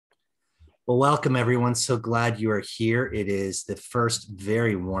Well, welcome everyone. So glad you are here. It is the first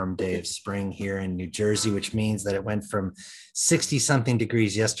very warm day of spring here in New Jersey, which means that it went from 60 something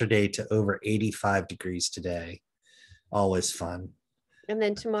degrees yesterday to over 85 degrees today. Always fun. And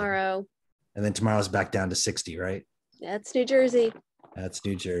then tomorrow. And then tomorrow's back down to 60, right? That's New Jersey. That's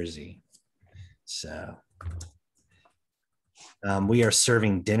New Jersey. So we are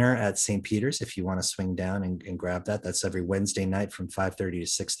serving dinner at St. Peter's if you want to swing down and grab that. That's every Wednesday night from 5:30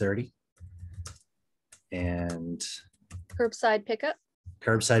 to 6:30. And Curbside pickup.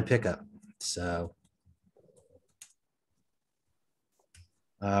 So,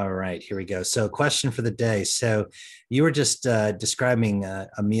 all right, here we go. So question for the day. So you were just describing a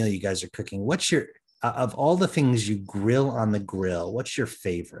meal you guys are cooking. What's your, of all the things you grill on the grill, what's your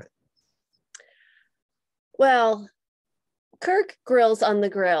favorite? Well, Kirk grills on the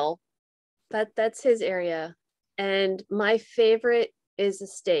grill. That's his area. And my favorite is a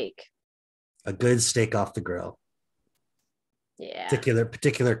steak. A good steak off the grill. Yeah.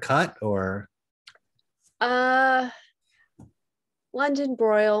 Particular cut or? London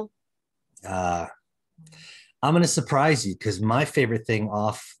broil. I'm going to surprise you because my favorite thing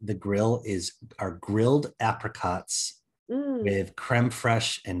off the grill is our grilled apricots with creme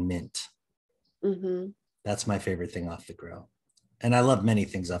fraiche and mint. Mm-hmm. That's my favorite thing off the grill. And I love many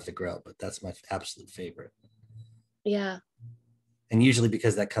things off the grill, but that's my absolute favorite. Yeah. And usually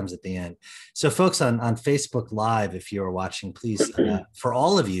because that comes at the end. So folks on Facebook Live, if you are watching, please, for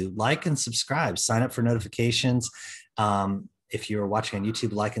all of you, like and subscribe, sign up for notifications. If you're watching on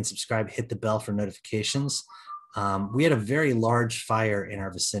YouTube, like and subscribe, hit the bell for notifications. We had a very large fire in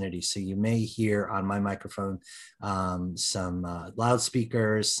our vicinity, so you may hear on my microphone some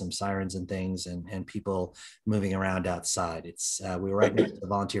loudspeakers, some sirens and things, and people moving around outside. We were right next to the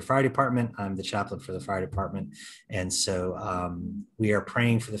volunteer fire department. I'm the chaplain for the fire department, and so we are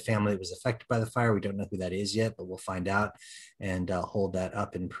praying for the family that was affected by the fire. We don't know who that is yet, but we'll find out and hold that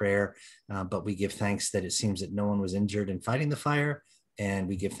up in prayer. But we give thanks that it seems that no one was injured in fighting the fire. And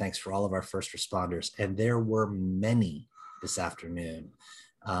we give thanks for all of our first responders. And there were many this afternoon.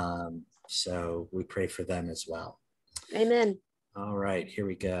 So we pray for them as well. Amen. All right, here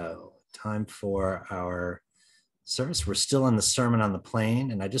we go. Time for our service. We're still in the Sermon on the Plain.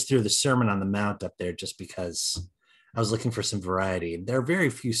 And I just threw the Sermon on the Mount up there just because I was looking for some variety. There are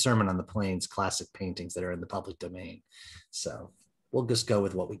very few Sermon on the Plains classic paintings that are in the public domain. So we'll just go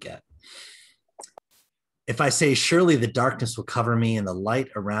with what we get. If I say, surely the darkness will cover me and the light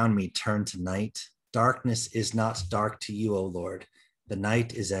around me turn to night, darkness is not dark to you, O Lord. The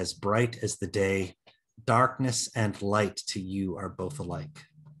night is as bright as the day. Darkness and light to you are both alike.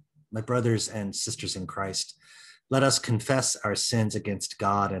 My brothers and sisters in Christ, let us confess our sins against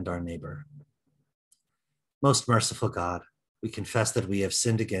God and our neighbor. Most merciful God, we confess that we have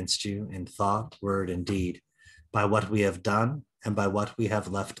sinned against you in thought, word, and deed, by what we have done and by what we have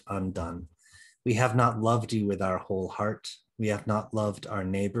left undone. We have not loved you with our whole heart. We have not loved our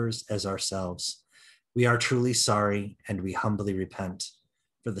neighbors as ourselves. We are truly sorry and we humbly repent.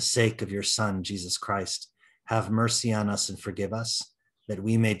 For the sake of your Son, Jesus Christ, have mercy on us and forgive us, that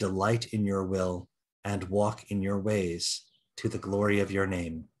we may delight in your will and walk in your ways to the glory of your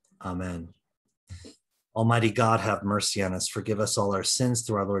name. Amen. Almighty God, have mercy on us. Forgive us all our sins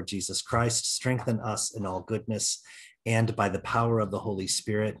through our Lord Jesus Christ. Strengthen us in all goodness, and by the power of the Holy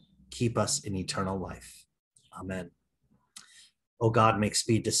Spirit, keep us in eternal life. Amen. O God, make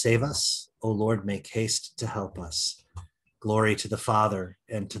speed to save us. O Lord, make haste to help us. Glory to the Father,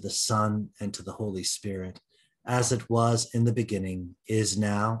 and to the Son, and to the Holy Spirit, as it was in the beginning, is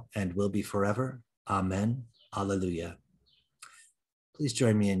now, and will be forever. Amen. Alleluia. Please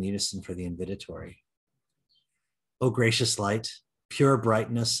join me in unison for the invitatory. O gracious light, pure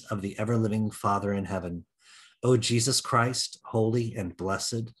brightness of the ever-living Father in heaven, O Jesus Christ, holy and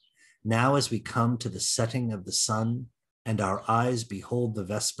blessed, now as we come to the setting of the sun and our eyes behold the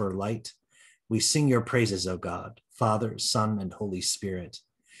vesper light, we sing your praises, O God, Father, Son, and Holy Spirit.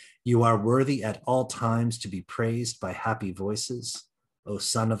 You are worthy at all times to be praised by happy voices, O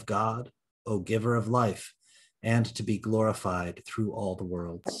Son of God, O Giver of life, and to be glorified through all the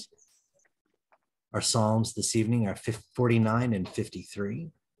worlds. Our Psalms this evening are 49 and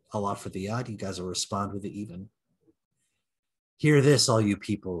 53. I'll offer the odd, you guys will respond with the even. Hear this, all you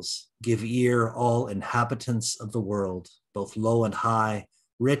peoples. Give ear, all inhabitants of the world, both low and high,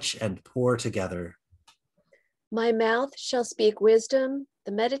 rich and poor together. My mouth shall speak wisdom.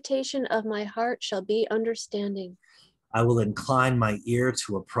 The meditation of my heart shall be understanding. I will incline my ear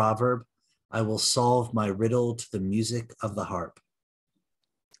to a proverb. I will solve my riddle to the music of the harp.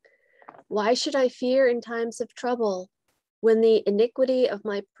 Why should I fear in times of trouble? when the iniquity of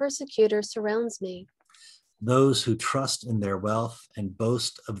my persecutor surrounds me. Those who trust in their wealth and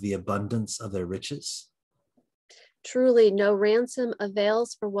boast of the abundance of their riches. Truly, no ransom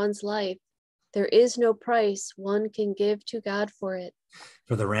avails for one's life. There is no price one can give to God for it.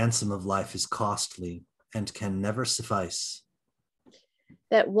 For the ransom of life is costly and can never suffice.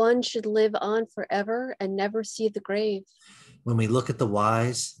 That one should live on forever and never see the grave. When we look at the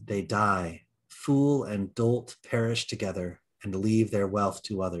wise, they die. Fool and dolt perish together and leave their wealth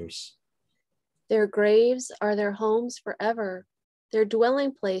to others. Their graves are their homes forever, their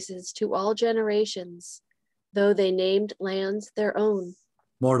dwelling places to all generations, though they named lands their own.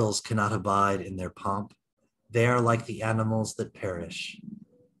 Mortals cannot abide in their pomp. They are like the animals that perish.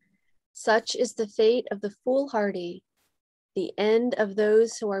 Such is the fate of the foolhardy, the end of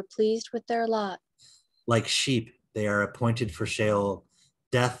those who are pleased with their lot. Like sheep, they are appointed for Sheol.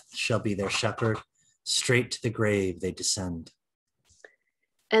 Death shall be their shepherd. Straight to the grave they descend.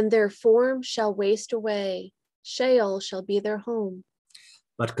 And their form shall waste away. Sheol shall be their home.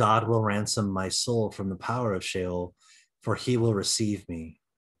 But God will ransom my soul from the power of Sheol, for he will receive me.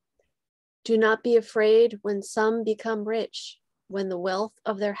 Do not be afraid when some become rich, when the wealth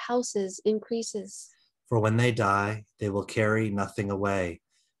of their houses increases. For when they die, they will carry nothing away.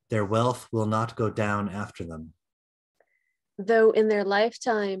 Their wealth will not go down after them. Though in their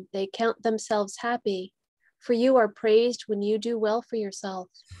lifetime they count themselves happy, for you are praised when you do well for yourself.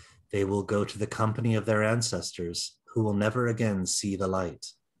 They will go to the company of their ancestors, who will never again see the light.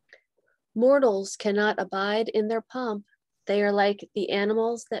 Mortals cannot abide in their pomp. They are like the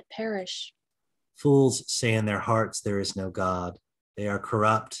animals that perish. Fools say in their hearts, there is no God. They are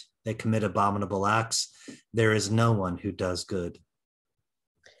corrupt. They commit abominable acts. There is no one who does good.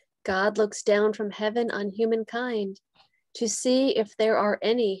 God looks down from heaven on humankind to see if there are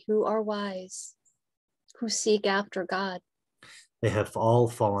any who are wise, who seek after God. They have all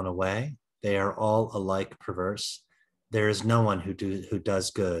fallen away. They are all alike perverse. There is no one who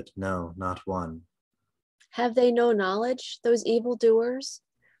does good. No, not one. Have they no knowledge, those evildoers,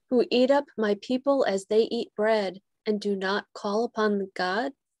 who eat up my people as they eat bread and do not call upon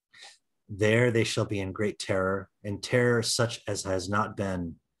God? There they shall be in great terror, in terror such as has not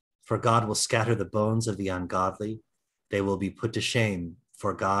been. For God will scatter the bones of the ungodly. They will be put to shame,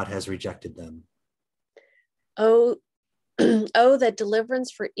 for God has rejected them. Oh, oh, that deliverance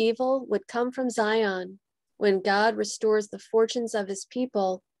for evil would come from Zion. When God restores the fortunes of his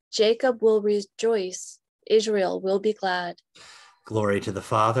people, Jacob will rejoice, Israel will be glad. Glory to the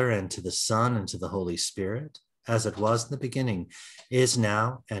Father, and to the Son, and to the Holy Spirit, as it was in the beginning, is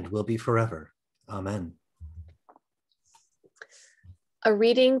now, and will be forever. Amen. A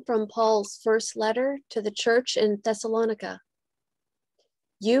reading from Paul's first letter to the church in Thessalonica.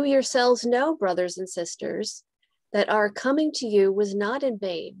 You yourselves know, brothers and sisters, that our coming to you was not in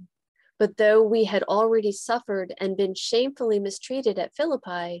vain. But though we had already suffered and been shamefully mistreated at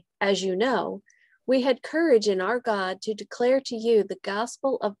Philippi, as you know, we had courage in our God to declare to you the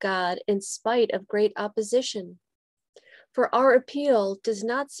gospel of God in spite of great opposition. For our appeal does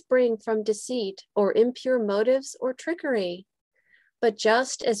not spring from deceit or impure motives or trickery, but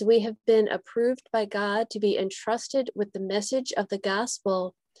just as we have been approved by God to be entrusted with the message of the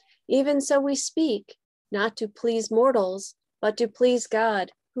gospel, even so we speak, not to please mortals, but to please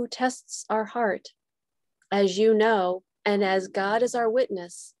God, who tests our heart. As you know, and as God is our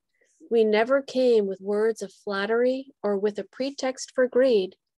witness, we never came with words of flattery or with a pretext for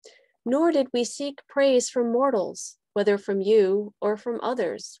greed, nor did we seek praise from mortals, whether from you or from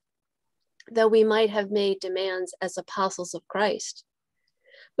others, though we might have made demands as apostles of Christ.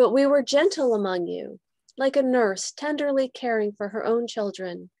 But we were gentle among you, like a nurse tenderly caring for her own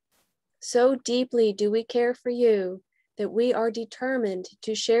children. So deeply do we care for you that we are determined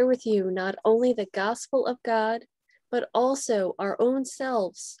to share with you not only the gospel of God, but also our own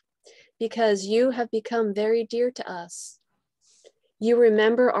selves, because you have become very dear to us. You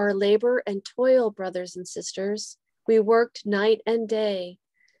remember our labor and toil, brothers and sisters. We worked night and day,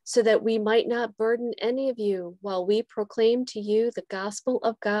 so that we might not burden any of you while we proclaim to you the gospel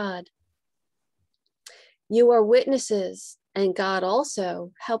of God. You are witnesses, and God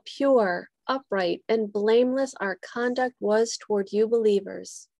also, how pure, upright, and blameless our conduct was toward you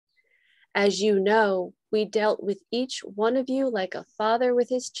believers. As you know, we dealt with each one of you like a father with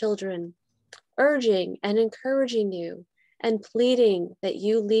his children, urging and encouraging you, and pleading that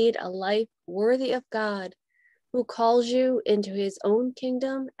you lead a life worthy of God, who calls you into his own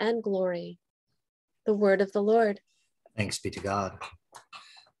kingdom and glory. The word of the Lord. Thanks be to God.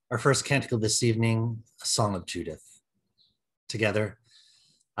 Our first canticle this evening, a song of Judith. Together,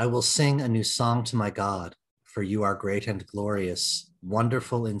 I will sing a new song to my God, for you are great and glorious,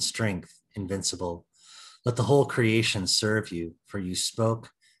 wonderful in strength, invincible. Let the whole creation serve you, for you spoke,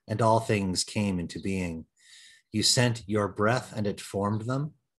 and all things came into being. You sent your breath, and it formed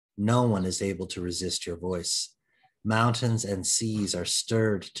them. No one is able to resist your voice. Mountains and seas are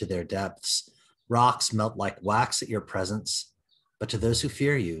stirred to their depths. Rocks melt like wax at your presence. But to those who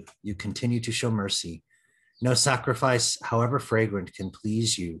fear you, you continue to show mercy. No sacrifice, however fragrant, can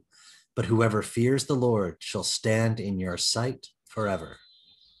please you, but whoever fears the Lord shall stand in your sight forever.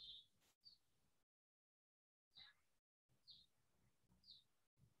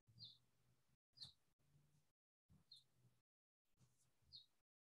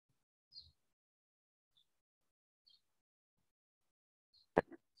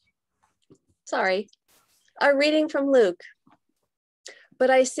 Sorry. Our reading from Luke. But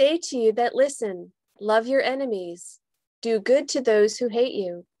I say to you that listen, love your enemies, do good to those who hate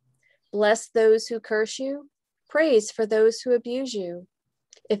you, bless those who curse you, praise for those who abuse you.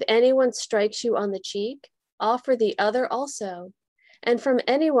 If anyone strikes you on the cheek, offer the other also. And from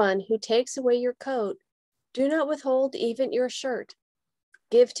anyone who takes away your coat, do not withhold even your shirt.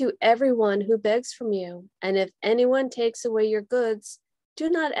 Give to everyone who begs from you, and if anyone takes away your goods, do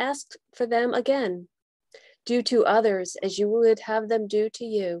not ask for them again. Do to others as you would have them do to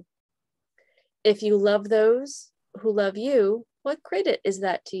you. If you love those who love you, what credit is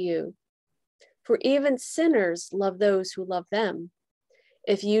that to you? For even sinners love those who love them.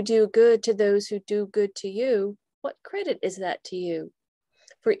 If you do good to those who do good to you, what credit is that to you?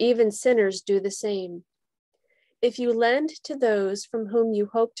 For even sinners do the same. If you lend to those from whom you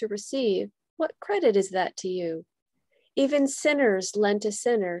hope to receive, what credit is that to you? Even sinners lend to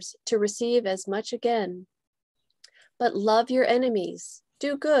sinners to receive as much again. But love your enemies,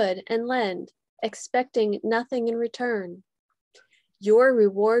 do good and lend, expecting nothing in return. Your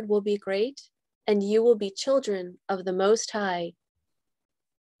reward will be great, and you will be children of the Most High.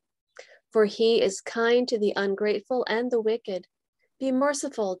 For he is kind to the ungrateful and the wicked. Be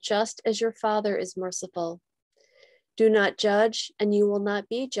merciful just as your Father is merciful. Do not judge, and you will not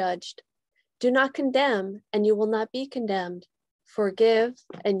be judged. Do not condemn, and you will not be condemned. Forgive,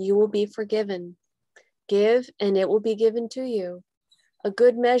 and you will be forgiven. Give, and it will be given to you. A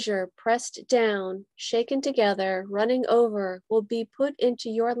good measure, pressed down, shaken together, running over, will be put into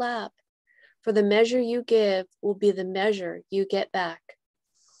your lap. For the measure you give will be the measure you get back.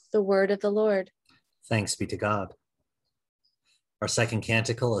 The word of the Lord. Thanks be to God. Our second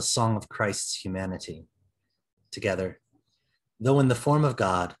canticle, a song of Christ's humanity. Together, though in the form of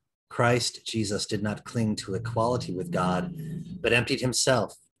God, Christ Jesus did not cling to equality with God, but emptied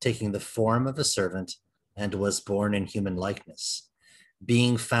himself, taking the form of a servant, and was born in human likeness.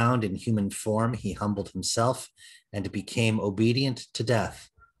 Being found in human form, he humbled himself and became obedient to death,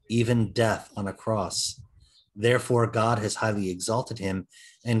 even death on a cross. Therefore, God has highly exalted him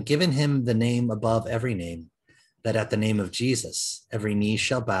and given him the name above every name, that at the name of Jesus, every knee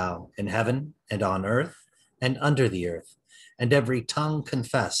shall bow in heaven and on earth and under the earth, and every tongue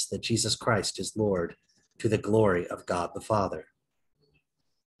confess that Jesus Christ is Lord, to the glory of God the Father.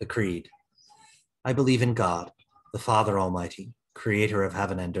 The Creed. I believe in God, the Father Almighty, creator of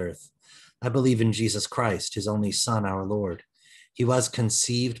heaven and earth. I believe in Jesus Christ, his only Son, our Lord. He was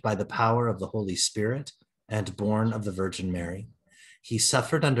conceived by the power of the Holy Spirit and born of the Virgin Mary. He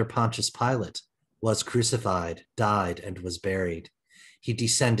suffered under Pontius Pilate, was crucified, died, and was buried. He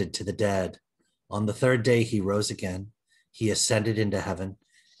descended to the dead. On the third day he rose again. He ascended into heaven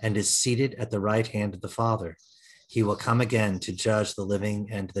and is seated at the right hand of the Father. He will come again to judge the living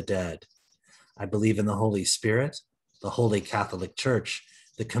and the dead. I believe in the Holy Spirit, the Holy Catholic Church,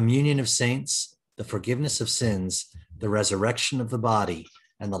 the communion of saints, the forgiveness of sins, the resurrection of the body,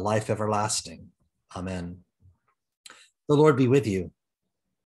 and the life everlasting. Amen. The Lord be with you.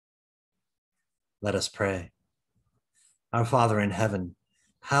 Let us pray. Our Father in heaven,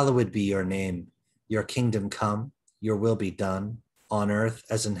 hallowed be your name. Your kingdom come, your will be done, on earth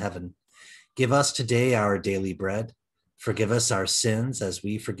as in heaven. Give us today our daily bread. Forgive us our sins as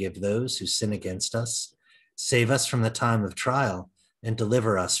we forgive those who sin against us. Save us from the time of trial and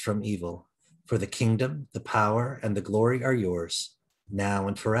deliver us from evil. For the kingdom, the power, and the glory are yours, now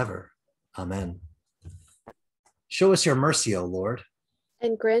and forever. Amen. Show us your mercy, O Lord.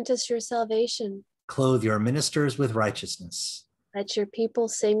 And grant us your salvation. Clothe your ministers with righteousness. Let your people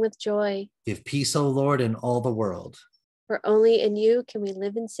sing with joy. Give peace, O Lord, in all the world. For only in you can we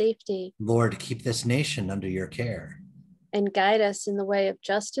live in safety. Lord, keep this nation under your care. And guide us in the way of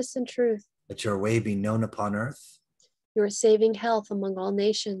justice and truth. Let your way be known upon earth. Your saving health among all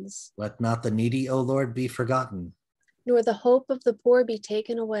nations. Let not the needy, O Lord, be forgotten. Nor the hope of the poor be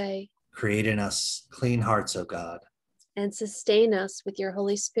taken away. Create in us clean hearts, O God. And sustain us with your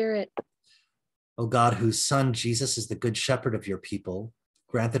Holy Spirit. O God, whose Son Jesus is the good shepherd of your people,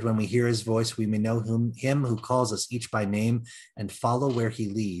 grant that when we hear his voice, we may know him who calls us each by name and follow where he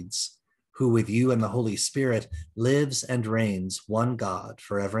leads, who with you and the Holy Spirit lives and reigns, one God,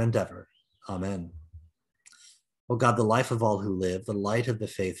 forever and ever. Amen. O God, the life of all who live, the light of the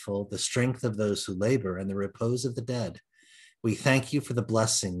faithful, the strength of those who labor, and the repose of the dead, we thank you for the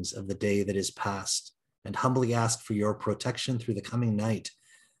blessings of the day that is past, and humbly ask for your protection through the coming night.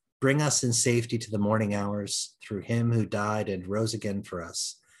 Bring us in safety to the morning hours, through him who died and rose again for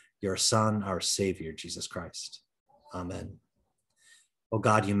us, your Son, our Savior, Jesus Christ. Amen. O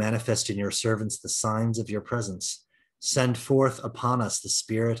God, you manifest in your servants the signs of your presence. Send forth upon us the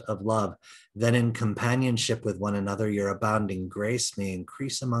Spirit of love. Then in companionship with one another, your abounding grace may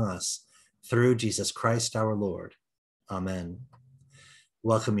increase among us, through Jesus Christ our Lord. Amen.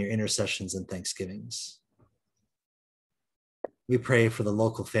 Welcome your intercessions and thanksgivings. We pray for the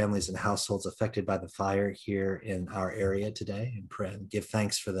local families and households affected by the fire here in our area today, and pray and give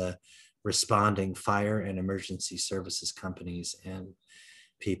thanks for the responding fire and emergency services companies and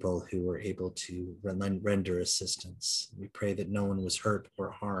people who were able to render assistance. We pray that no one was hurt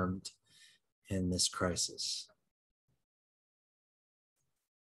or harmed in this crisis.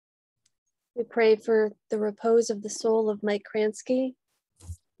 We pray for the repose of the soul of Mike Kransky.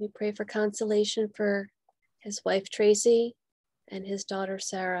 We pray for consolation for his wife, Tracy, and his daughter,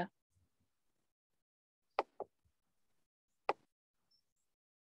 Sarah.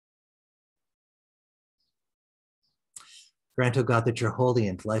 Grant, O God, that your holy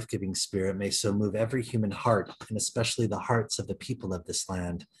and life-giving Spirit may so move every human heart, and especially the hearts of the people of this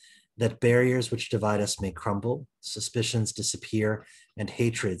land, that barriers which divide us may crumble, suspicions disappear, and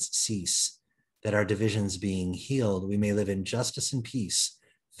hatreds cease, that our divisions being healed, we may live in justice and peace,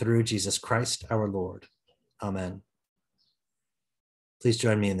 through Jesus Christ our Lord. Amen. Please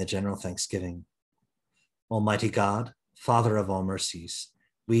join me in the general thanksgiving. Almighty God, Father of all mercies,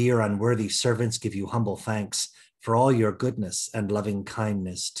 we, your unworthy servants, give you humble thanks for all your goodness and loving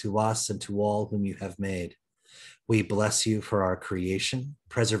kindness to us and to all whom you have made. We bless you for our creation,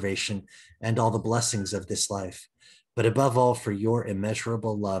 preservation, and all the blessings of this life, but above all for your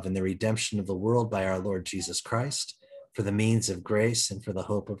immeasurable love and the redemption of the world by our Lord Jesus Christ, for the means of grace and for the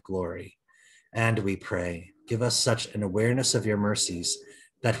hope of glory. And we pray, give us such an awareness of your mercies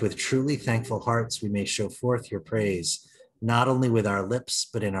that with truly thankful hearts we may show forth your praise, not only with our lips,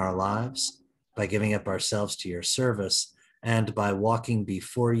 but in our lives, by giving up ourselves to your service, and by walking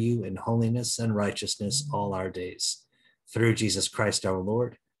before you in holiness and righteousness all our days. Through Jesus Christ our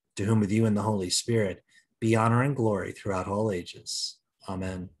Lord, to whom with you and the Holy Spirit be honor and glory throughout all ages.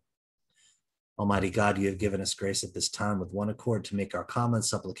 Amen. Almighty God, you have given us grace at this time with one accord to make our common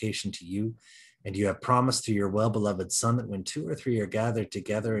supplication to you, and you have promised through your well-beloved Son that when 2 or 3 are gathered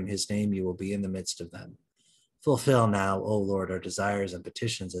together in his name, you will be in the midst of them. Fulfill now, O Lord, our desires and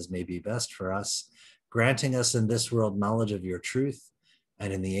petitions as may be best for us, granting us in this world knowledge of your truth,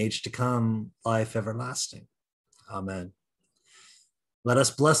 and in the age to come, life everlasting. Amen. Let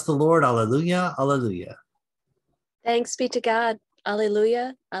us bless the Lord. Alleluia, alleluia. Thanks be to God.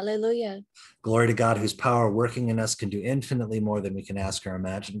 Alleluia, alleluia. Glory to God, whose power working in us can do infinitely more than we can ask or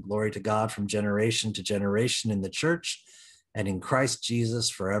imagine. Glory to God from generation to generation in the church and in Christ Jesus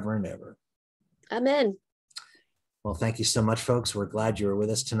forever and ever. Amen. Well, thank you so much, folks. We're glad you were with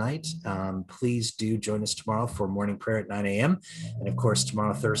us tonight. Please do join us tomorrow for morning prayer at 9 a.m. And of course,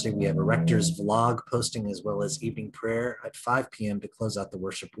 tomorrow, Thursday, we have a rector's vlog posting as well as evening prayer at 5 p.m. to close out the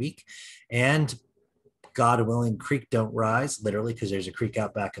worship week. And God willing, creek don't rise, literally, because there's a creek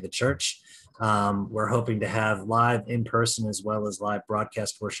out back of the church. We're hoping to have live in person as well as live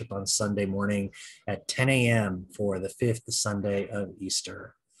broadcast worship on Sunday morning at 10 a.m. for the 5th Sunday of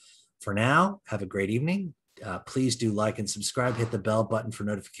Easter. For now, have a great evening. Please do like and subscribe, hit the bell button for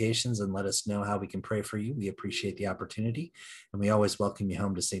notifications, and let us know how we can pray for you. We appreciate the opportunity, and we always welcome you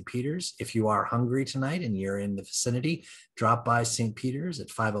home to St. Peter's. If you are hungry tonight and you're in the vicinity, drop by St. Peter's at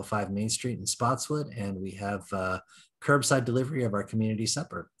 505 Main Street in Spotswood, and we have curbside delivery of our community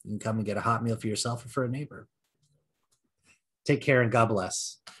supper. You can come and get a hot meal for yourself or for a neighbor. Take care and God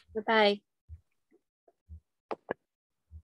bless. Bye-bye.